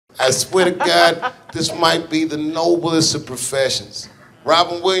I swear to God, this might be the noblest of professions.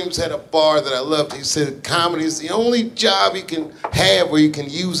 Robin Williams had a bar that I loved. He said, comedy is the only job you can have where you can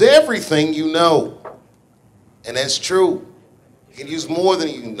use everything you know. And that's true. You can use more than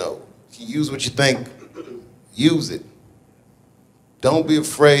you know. You can use what you think. Use it. Don't be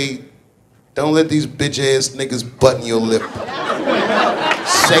afraid. Don't let these bitch-ass niggas button your lip.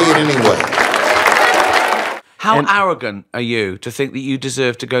 Say it anyway. How arrogant are you to think that you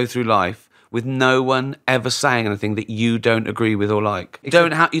deserve to go through life with no one ever saying anything that you don't agree with or like? You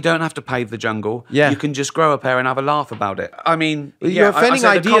don't have to pave the jungle. Yeah. You can just grow a pair and have a laugh about it. I mean, you're offending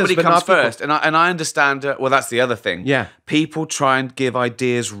I ideas, the comedy but comes not people. first, and I understand. Well, that's the other thing. Yeah. People try and give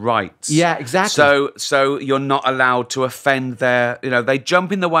ideas rights. Yeah, exactly. So you're not allowed to offend their. You know, they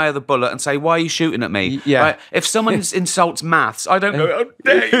jump in the way of the bullet and say, "Why are you shooting at me?" Yeah. Right? If someone insults maths, I don't go, "How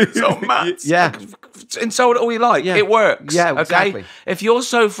dare you insult maths?" Yeah. Insult it all you like. Yeah. It works. Yeah, okay? exactly. If you're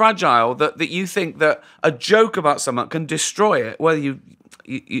so fragile that you think that a joke about someone can destroy it, well, you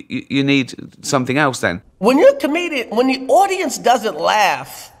need something else then. When you're a comedian, when the audience doesn't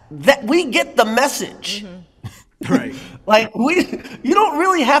laugh, that we get the message. Right. Like you don't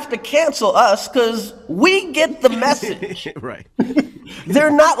really have to cancel us because we get the message. Right.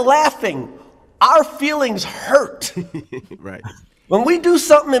 They're not laughing. Our feelings hurt. Right. When we do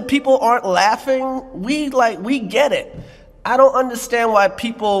something and people aren't laughing, we get it. I don't understand why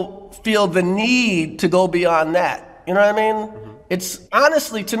people feel the need to go beyond that. You know what I mean? It's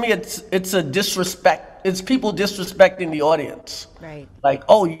honestly, to me, it's a disrespect. It's people disrespecting the audience. Right. Like,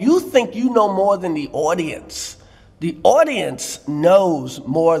 oh, you think you know more than the audience. The audience knows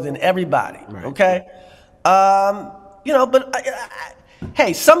more than everybody, right. Okay? You know, but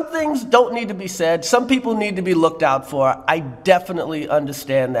hey, some things don't need to be said. Some people need to be looked out for. I definitely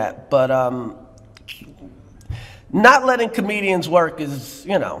understand that. But not letting comedians work is,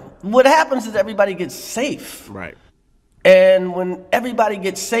 you know, what happens is everybody gets safe. Right. And when everybody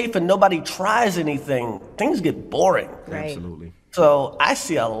gets safe and nobody tries anything, things get boring. Right. Absolutely. So I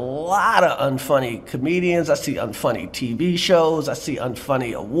see a lot of unfunny comedians. I see unfunny TV shows. I see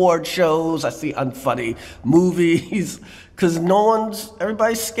unfunny award shows. I see unfunny movies. Because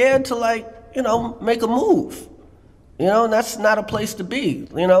everybody's scared to, like, you know, make a move. You know, and that's not a place to be.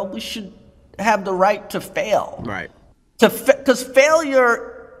 You know, we should have the right to fail. Right. Because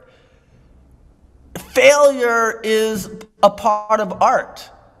failure is a part of art.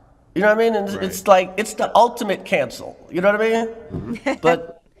 You know what I mean? And it's like, it's the ultimate cancel. You know what I mean? Mm-hmm.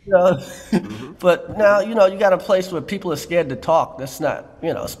 But, you know, but now, you know, you got a place where people are scared to talk. That's not,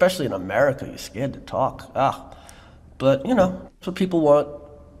 you know, especially in America, you're scared to talk. But, you know, that's what people want.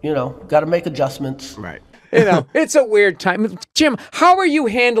 You know, got to make adjustments. Right. You know, it's a weird time. Jim, how are you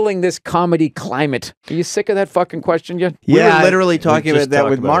handling this comedy climate? Are you sick of that fucking question yet? We were literally talking about that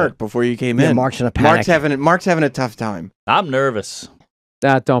with Mark before you came in. Mark's in a panic. Mark's having a tough time. I'm nervous.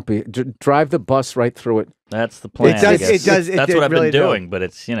 Don't be. Drive the bus right through it. That's the plan. It does. That's what I've been doing, but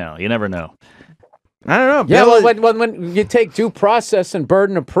it's, you know, you never know. I don't know. Yeah, well, when you take due process and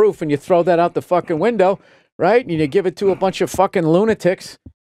burden of proof and you throw that out the fucking window, right? And you give it to a bunch of fucking lunatics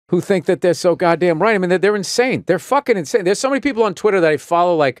who think that they're so goddamn right. I mean, they're insane. They're fucking insane. There's so many people on Twitter that I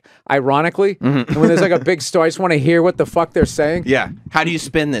follow, like, ironically. And when there's like a big story, I just want to hear what the fuck they're saying. Yeah. How do you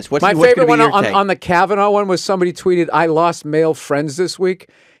spin this? What's My favorite one on, on the Kavanaugh one was somebody tweeted, "I lost male friends this week."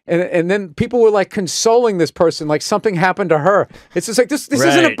 And then people were like consoling this person, like something happened to her. It's just like this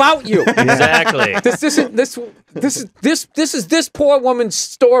isn't about you. Exactly. This is this poor woman's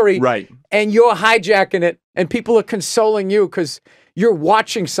story. Right. And you're hijacking it, and people are consoling you because you're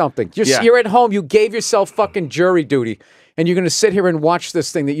watching something. You're at home. You gave yourself fucking jury duty, and you're going to sit here and watch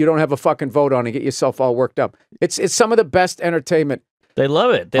this thing that you don't have a fucking vote on and get yourself all worked up. It's some of the best entertainment. They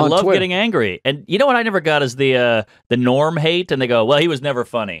love it. They love Twitter. getting angry. And you know what I never got is the Norm hate, and they go, "Well, he was never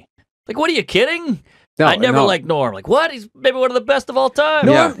funny." Like, what are you kidding? No, I never liked Norm. Like, what? He's maybe one of the best of all time.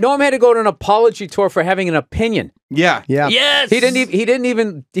 Norm had to go to an apology tour for having an opinion. Yeah. Yes. He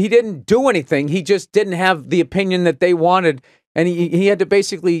didn't do anything. He just didn't have the opinion that they wanted. And he had to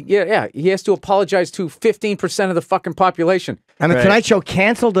basically, he has to apologize to 15% of the fucking population. And the Tonight Show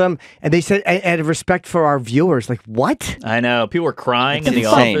canceled him, and they said, out of respect for our viewers, like, what? I know. People were crying in the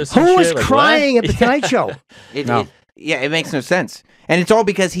office. Who was crying at the Tonight Show? It makes no sense. And it's all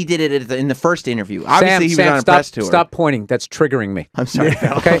because he did it in the first interview. Obviously, he was on a press tour. Stop pointing. That's triggering me. I'm sorry.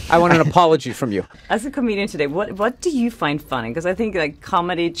 Okay? I want an apology from you. As a comedian today, what do you find funny? Because I think, like,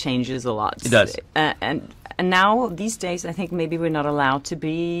 comedy changes a lot. It does. And now, these days, I think maybe we're not allowed to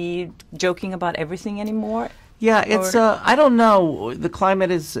be joking about everything anymore. Yeah, it's, I don't know. The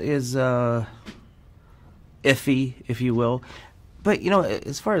climate is iffy, if you will. But, you know,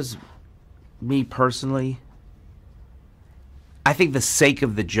 as far as me personally, I think the sake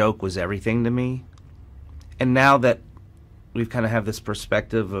of the joke was everything to me. And now that we've kind of have this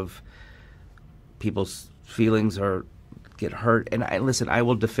perspective of people's feelings or get hurt, and listen, I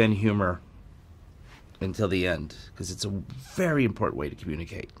will defend humor until the end because it's a very important way to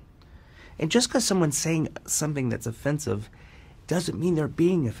communicate. And just because someone's saying something that's offensive doesn't mean they're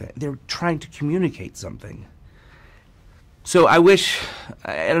being offensive. They're trying to communicate something. So I wish,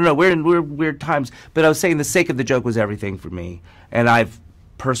 I don't know, we're in weird times, but I was saying the sake of the joke was everything for me, and I've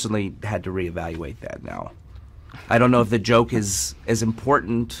personally had to reevaluate that now. I don't know if the joke is as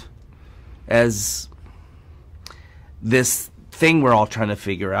important as this thing we're all trying to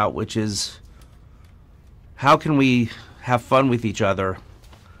figure out, which is how can we have fun with each other?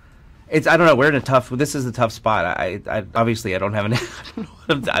 I don't know, we're in this is a tough spot. I obviously I don't have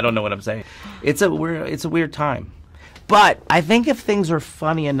I don't know what I'm saying. It's a weird time. But I think if things are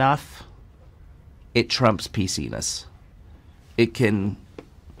funny enough, it trumps PC-ness. It can...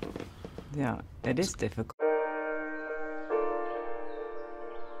 Yeah, it is difficult.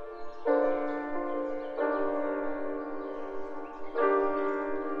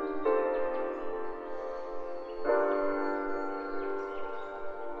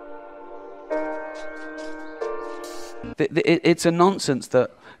 It's a nonsense to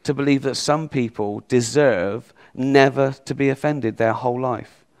believe that some people deserve never to be offended their whole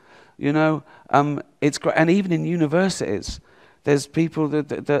life. You know, it's great. And even in universities, there's people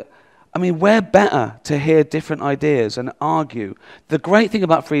that I mean, we're better to hear different ideas and argue. The great thing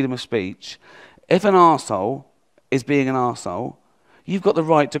about freedom of speech, if an arsehole is being an arsehole, you've got the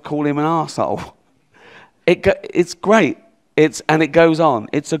right to call him an arsehole. It's great. And it goes on.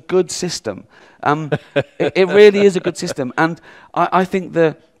 It's a good system. It really is a good system. And I think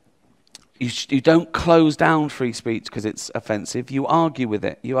you don't close down free speech because it's offensive. You argue with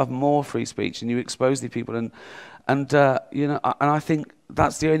it. You have more free speech, and you expose the people. And you know, and I think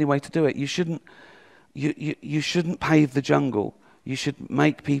that's the only way to do it. You shouldn't pave the jungle. You should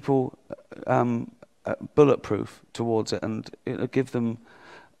make people bulletproof towards it, and it'll give them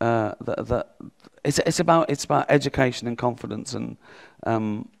It's about education and confidence, and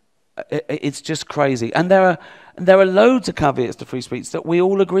it's just crazy. And there are loads of caveats to free speech that we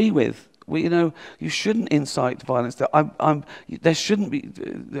all agree with. You shouldn't incite violence. There shouldn't be.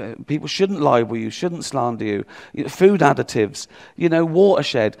 People shouldn't libel you. Shouldn't slander you. Food additives.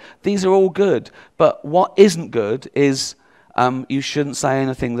 Watershed. These are all good. But what isn't good is you shouldn't say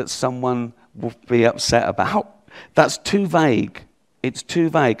anything that someone will be upset about. That's too vague. It's too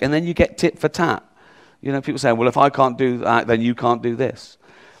vague. And then you get tit for tat. People saying, well, if I can't do that, then you can't do this.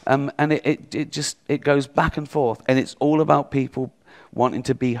 And it goes back and forth. And it's all about people wanting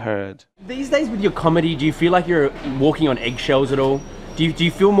to be heard. These days with your comedy, do you feel like you're walking on eggshells at all? Do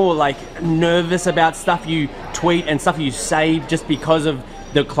you feel more like nervous about stuff you tweet and stuff you say just because of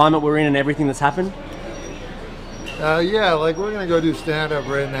the climate we're in and everything that's happened? Yeah, like we're going to go do stand-up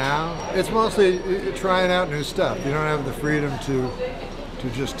right now. It's mostly trying out new stuff. You don't have the freedom to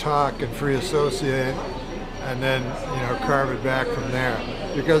just talk and free associate and then, carve it back from there.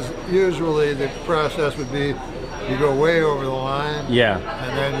 Because usually the process would be you go way over the line, yeah,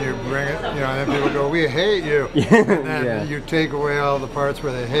 and then you bring it, and then people go, we hate you, and then you take away all the parts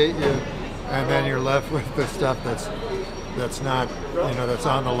where they hate you, and then you're left with the stuff that's not, that's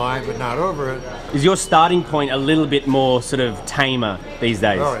on the line but not over it. Is your starting point a little bit more sort of tamer these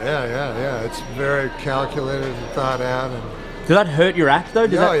days? Oh yeah. It's very calculated and thought out. And does that hurt your act though?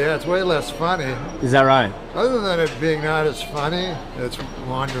 Yeah, it's way less funny. Is that right? Other than it being not as funny, it's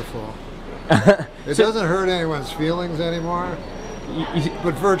wonderful. It doesn't hurt anyone's feelings anymore,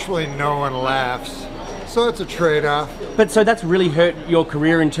 but virtually no one laughs. So it's a trade-off. But so that's really hurt your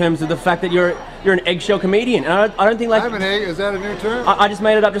career in terms of the fact that you're an eggshell comedian. And I don't think like... I'm an egg, is that a new term? I just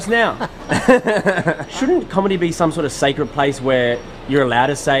made it up just now. Shouldn't comedy be some sort of sacred place where you're allowed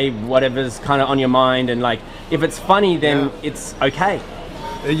to say whatever's kind of on your mind, and like if it's funny then it's okay?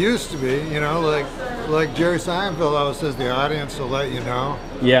 It used to be, like Jerry Seinfeld always says, the audience will let you know.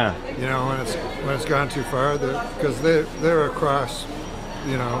 Yeah. When it's gone too far, because they're a cross,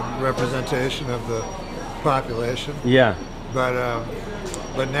 representation of the population. Yeah.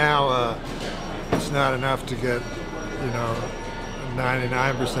 But now it's not enough to get,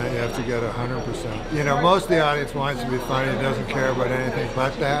 99%. You have to get 100%. Most of the audience wants to be funny. Doesn't care about anything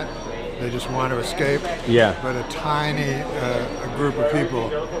but that. They just want to escape. Yeah. But a tiny group of people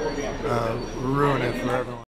ruin it for everyone.